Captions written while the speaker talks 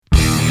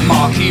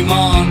Marky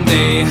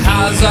Monday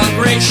has a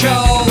great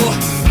show.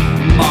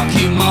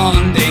 Marky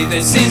Monday,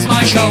 this is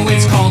my show.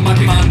 It's called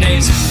Marky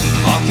Mondays.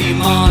 Marky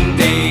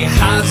Monday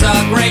has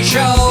a great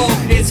show.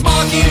 It's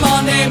Marky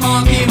Monday,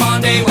 Marky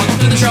Monday. Welcome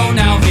to the show.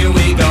 Now here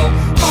we go.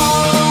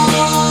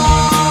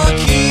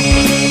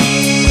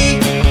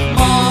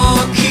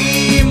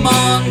 Marky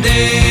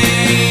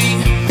Monday.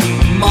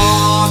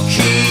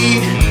 Marky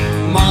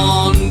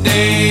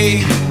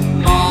Monday.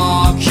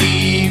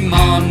 Marky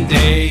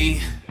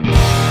Monday.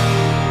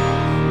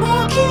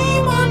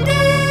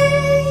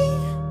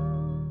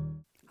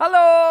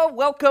 Hello,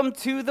 welcome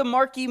to the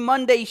Marky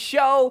Monday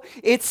show.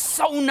 It's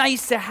so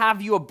nice to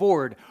have you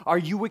aboard. Are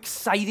you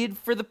excited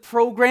for the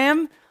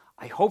program?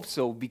 I hope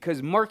so,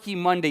 because Marky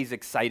Monday's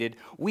excited.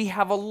 We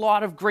have a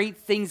lot of great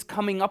things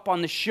coming up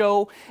on the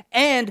show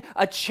and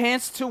a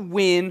chance to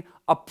win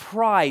a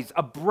prize,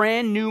 a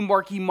brand new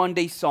Marky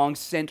Monday song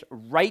sent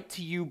right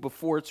to you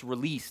before it's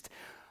released.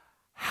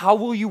 How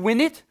will you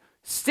win it?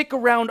 Stick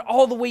around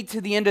all the way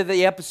to the end of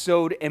the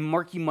episode and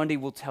Marky Monday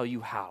will tell you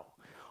how.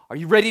 Are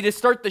you ready to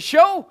start the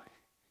show?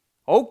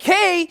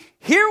 Okay,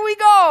 here we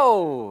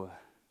go!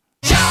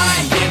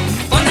 Giant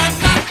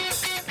banana.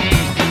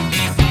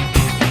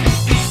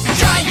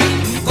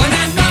 Giant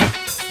banana.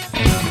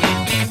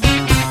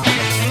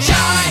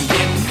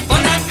 Giant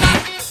banana.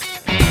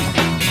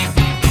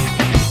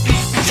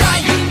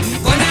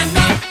 Giant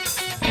banana.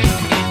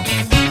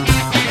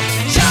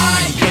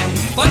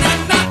 Giant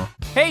banana.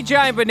 Hey,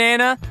 Giant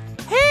Banana.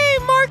 Hey,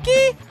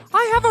 Marky.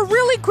 I have a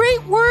really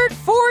great word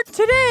for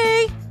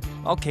today.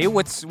 Okay,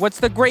 what's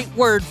the great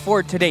word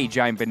for today,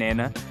 Giant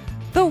Banana?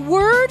 The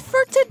word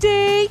for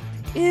today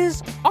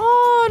is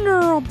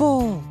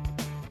honorable.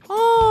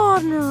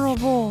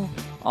 Honorable.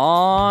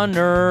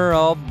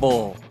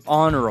 Honorable.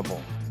 Honorable.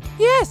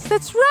 Yes,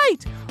 that's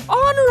right.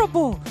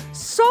 Honorable.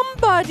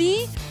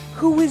 Somebody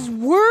who is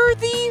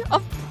worthy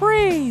of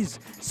praise.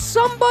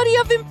 Somebody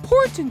of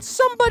importance.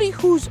 Somebody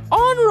who's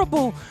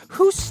honorable.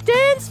 Who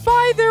stands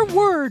by their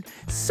word.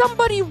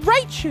 Somebody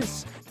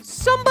righteous.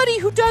 Somebody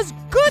who does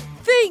good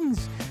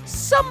things.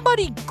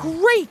 Somebody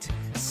great.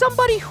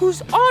 Somebody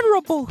who's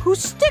honorable, who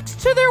sticks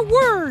to their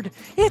word.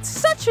 It's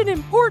such an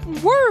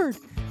important word.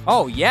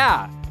 Oh,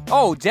 yeah.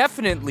 Oh,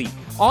 definitely.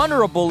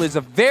 Honorable is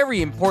a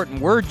very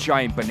important word,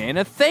 Giant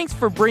Banana. Thanks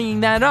for bringing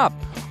that up.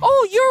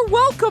 Oh, you're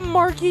welcome,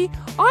 Marky.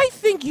 I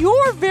think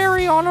you're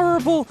very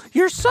honorable.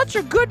 You're such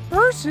a good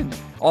person.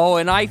 Oh,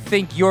 and I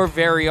think you're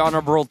very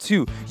honorable,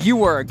 too.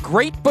 You are a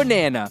great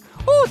banana.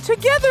 Oh,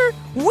 together,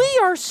 we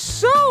are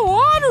so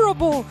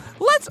honorable.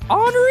 Let's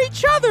honor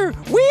each other.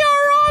 We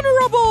are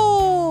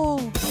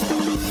honorable.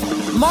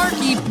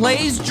 Marky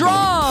plays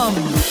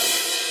drums.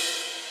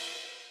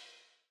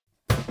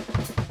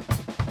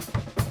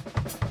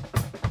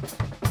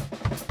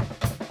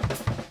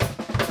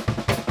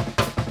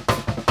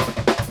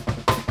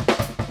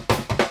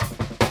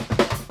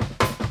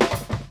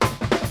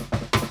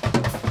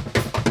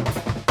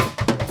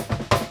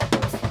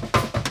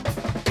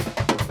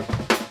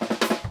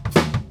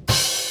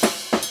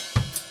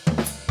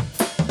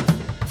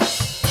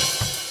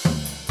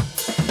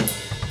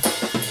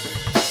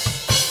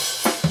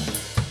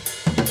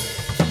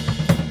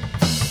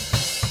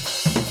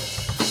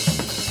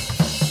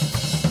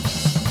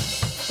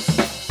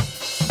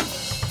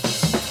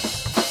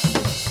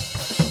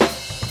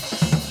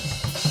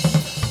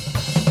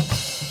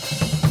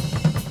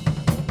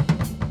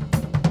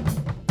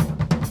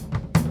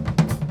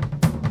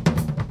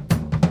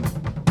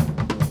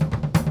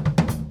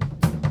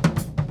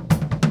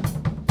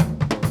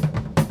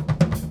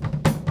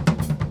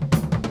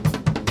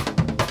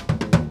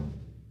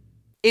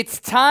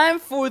 It's time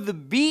for the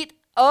beat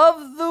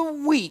of the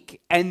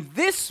week. And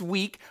this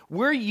week,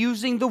 we're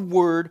using the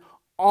word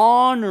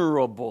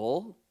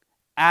honorable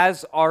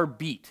as our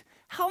beat.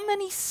 How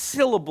many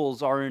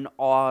syllables are in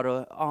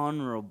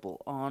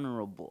honorable?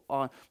 Honorable.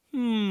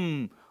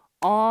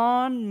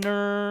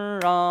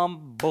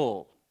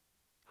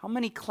 How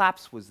many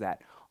claps was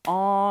that?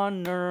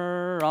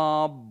 Honorable.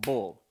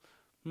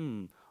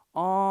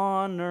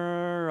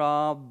 Honorable.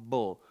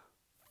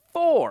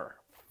 Four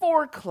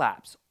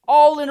claps.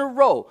 All in a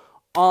row.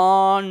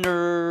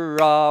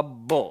 Honorable.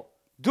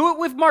 Do it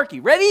with Marky.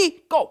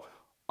 Ready? Go.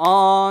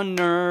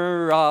 Honorable.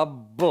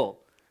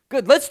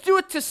 Good. Let's do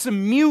it to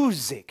some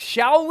music,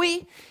 shall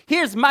we?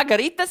 Here's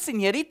Margarita,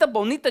 Señorita,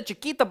 Bonita,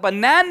 Chiquita,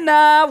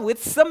 Banana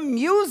with some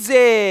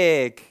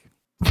music.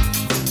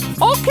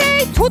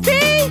 Okay,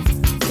 today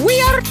we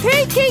are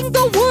taking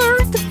the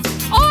word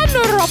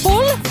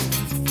honorable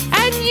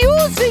and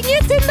using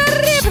it in the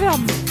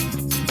rhythm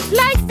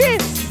like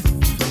this.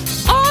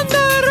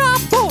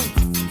 Honorable.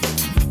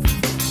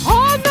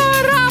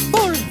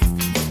 Honorable.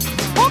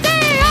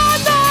 Okay,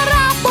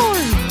 honorable.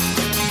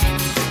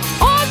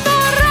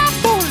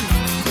 Honorable.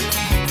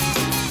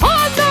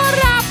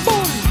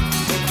 Honorable.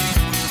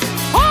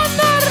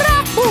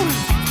 Honorable.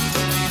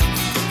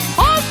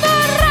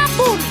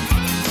 Honorable.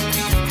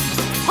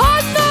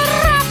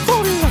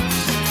 Honorable.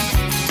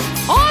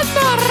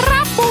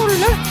 Honorable.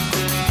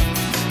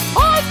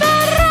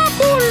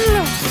 Honorable.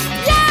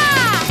 Yeah!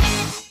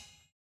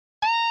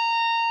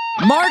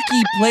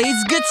 Marky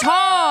plays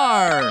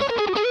guitar.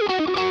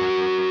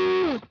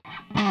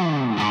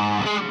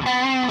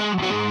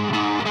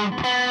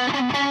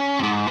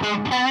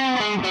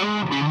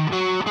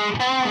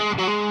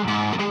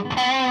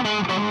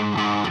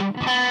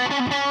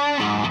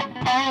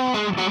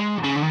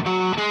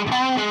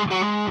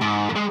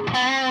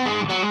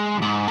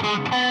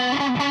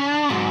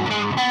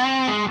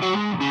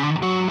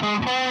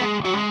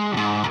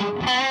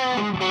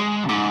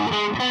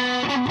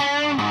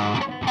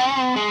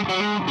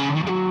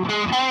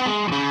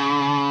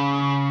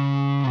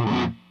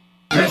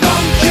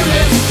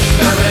 Redonkulous,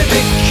 the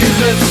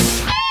ridiculous.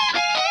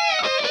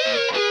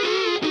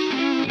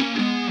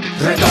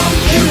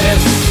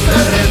 Redonkulous, the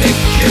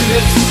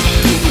ridiculous.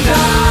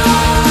 Dinosaur.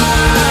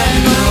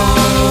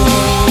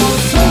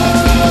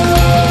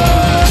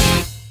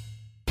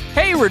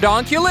 Hey,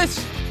 Redonkulous.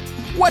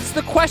 What's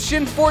the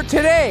question for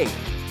today?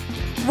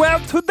 Well,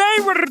 today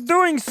we're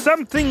doing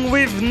something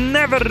we've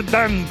never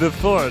done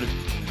before.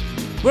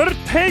 We're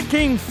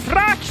taking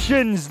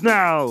fractions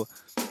now.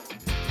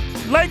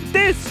 Like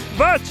this,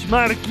 watch,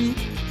 Marky.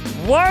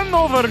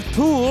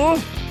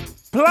 1/2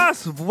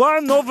 plus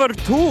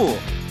 1/2.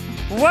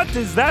 What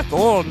is that?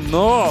 Oh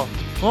no,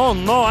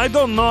 I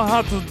don't know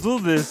how to do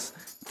this.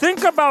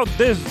 Think about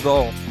this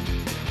though.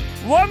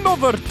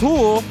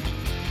 1/2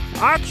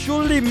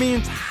 actually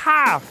means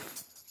half.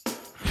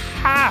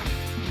 Half.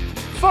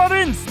 For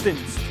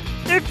instance,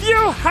 if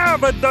you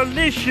have a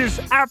delicious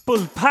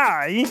apple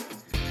pie,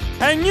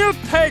 and you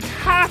take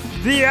half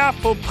the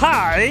apple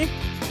pie,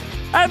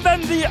 and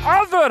then the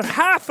other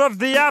half of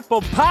the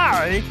apple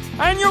pie,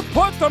 and you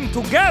put them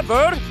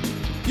together,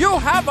 you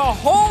have a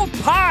whole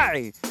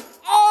pie.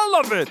 All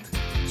of it.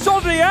 So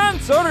the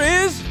answer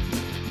is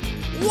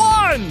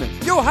 1.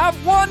 You have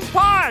 1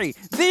 pie.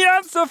 The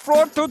answer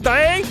for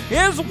today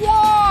is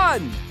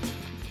 1.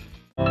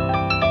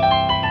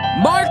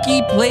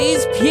 Marky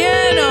plays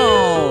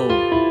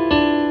piano.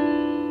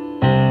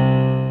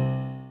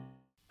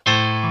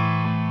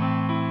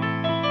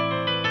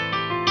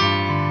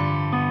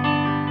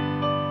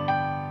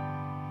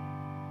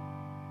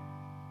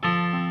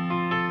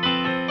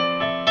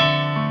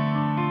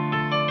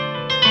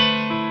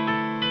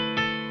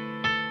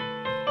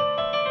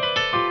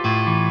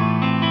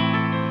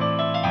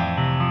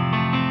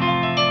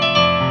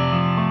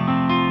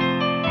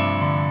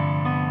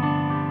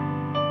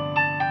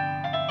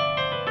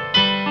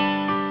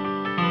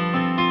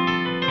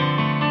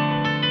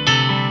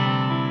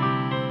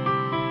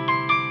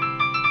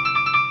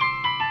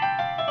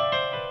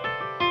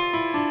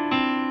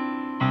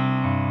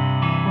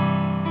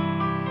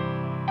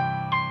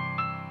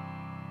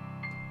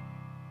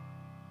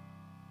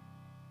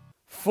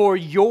 For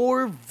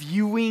your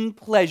viewing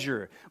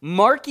pleasure,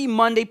 Marky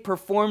Monday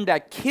performed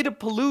at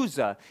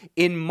Kiddapalooza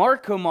in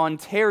Markham,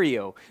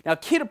 Ontario. Now,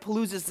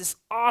 Kiddapalooza is this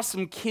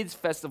awesome kids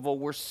festival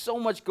where so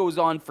much goes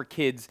on for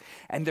kids,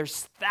 and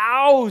there's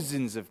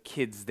thousands of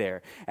kids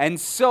there. And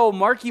so,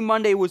 Marky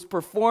Monday was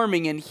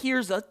performing, and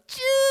here's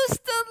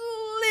just a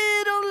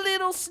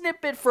little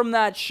snippet from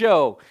that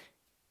show.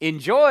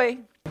 Enjoy!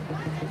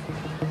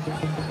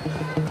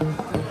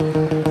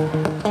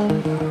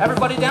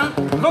 Everybody down,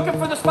 looking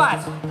for the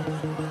spots.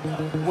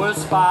 We're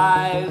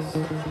spies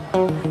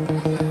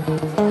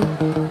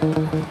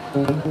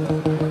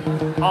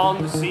on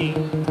the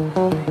scene,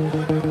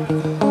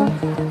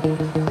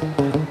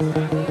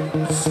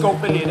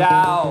 scoping it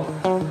out,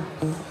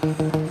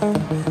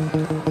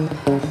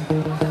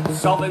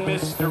 solving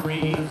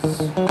mysteries.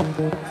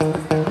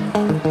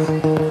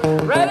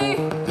 Ready?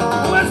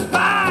 We're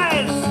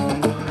spies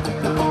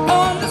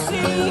on the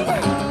scene,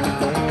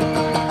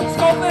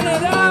 scoping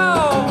it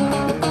out,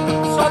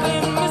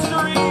 solving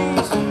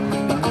mysteries.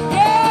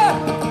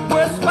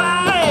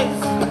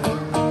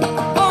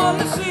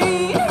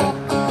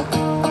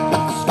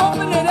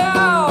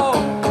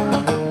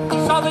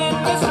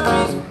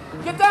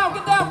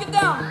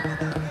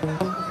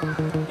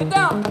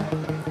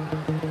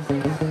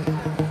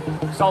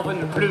 Solving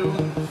the clues,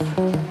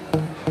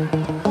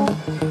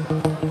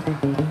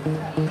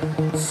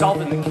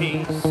 solving the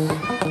case.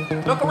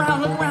 Look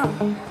around, look around.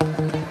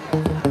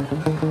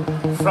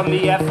 From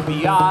the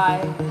FBI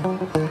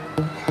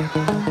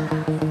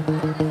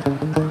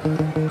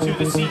to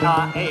the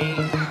CIA.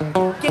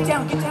 Get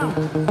down, get down.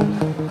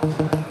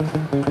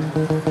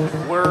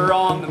 We're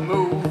on the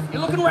move.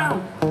 You're looking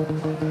around.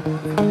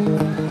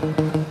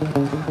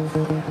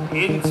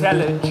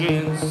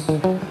 Intelligence.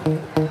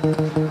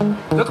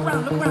 Look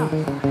around, look around.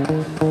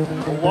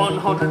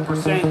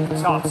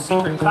 100% top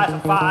secret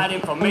classified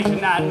information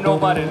that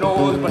nobody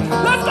knows, but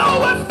let's go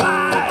with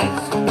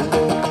spies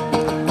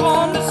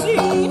on the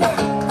scene,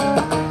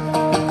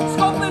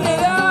 scoping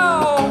it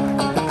out,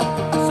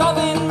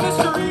 solving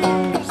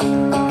mysteries.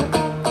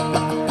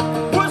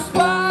 We're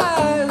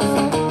spies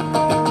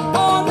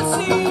on the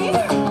scene,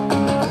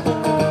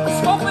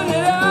 scoping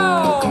it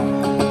out.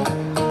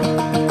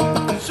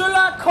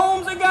 Sherlock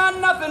Holmes ain't got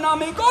nothing on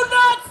me. Go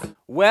nuts!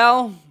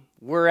 Well,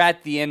 we're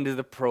at the end of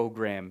the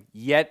program.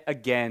 Yet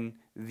again,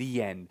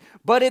 the end.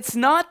 But it's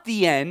not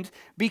the end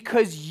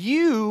because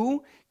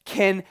you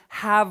can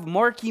have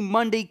Marky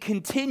Monday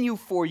continue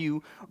for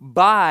you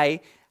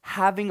by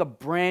having a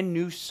brand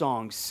new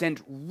song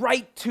sent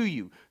right to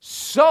you.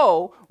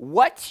 So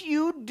what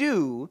you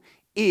do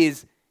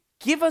is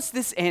give us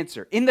this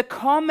answer. In the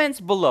comments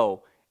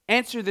below,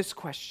 answer this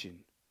question.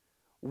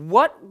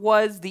 What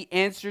was the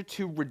answer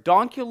to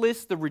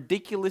Redonkulous the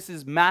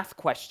Ridiculous's math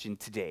question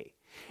today?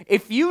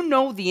 If you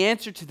know the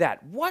answer to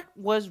that, what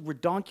was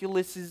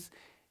Redonkulous's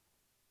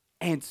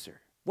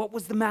answer? What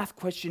was the math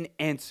question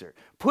answer?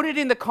 Put it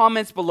in the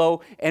comments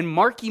below, and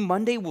Marky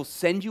Monday will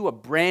send you a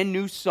brand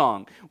new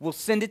song. We'll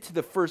send it to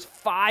the first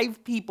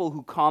 5 people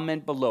who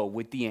comment below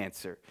with the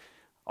answer.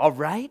 All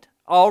right?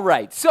 All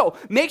right. So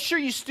make sure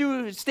you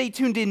stay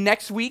tuned in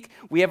next week.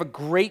 We have a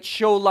great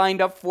show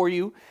lined up for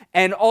you.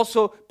 And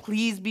also,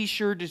 please be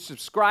sure to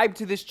subscribe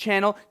to this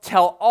channel.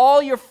 Tell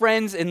all your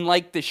friends and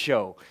like the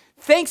show.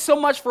 Thanks so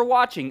much for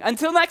watching.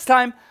 Until next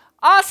time,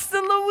 hasta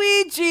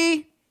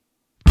Luigi!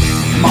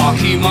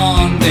 Marky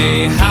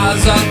Monday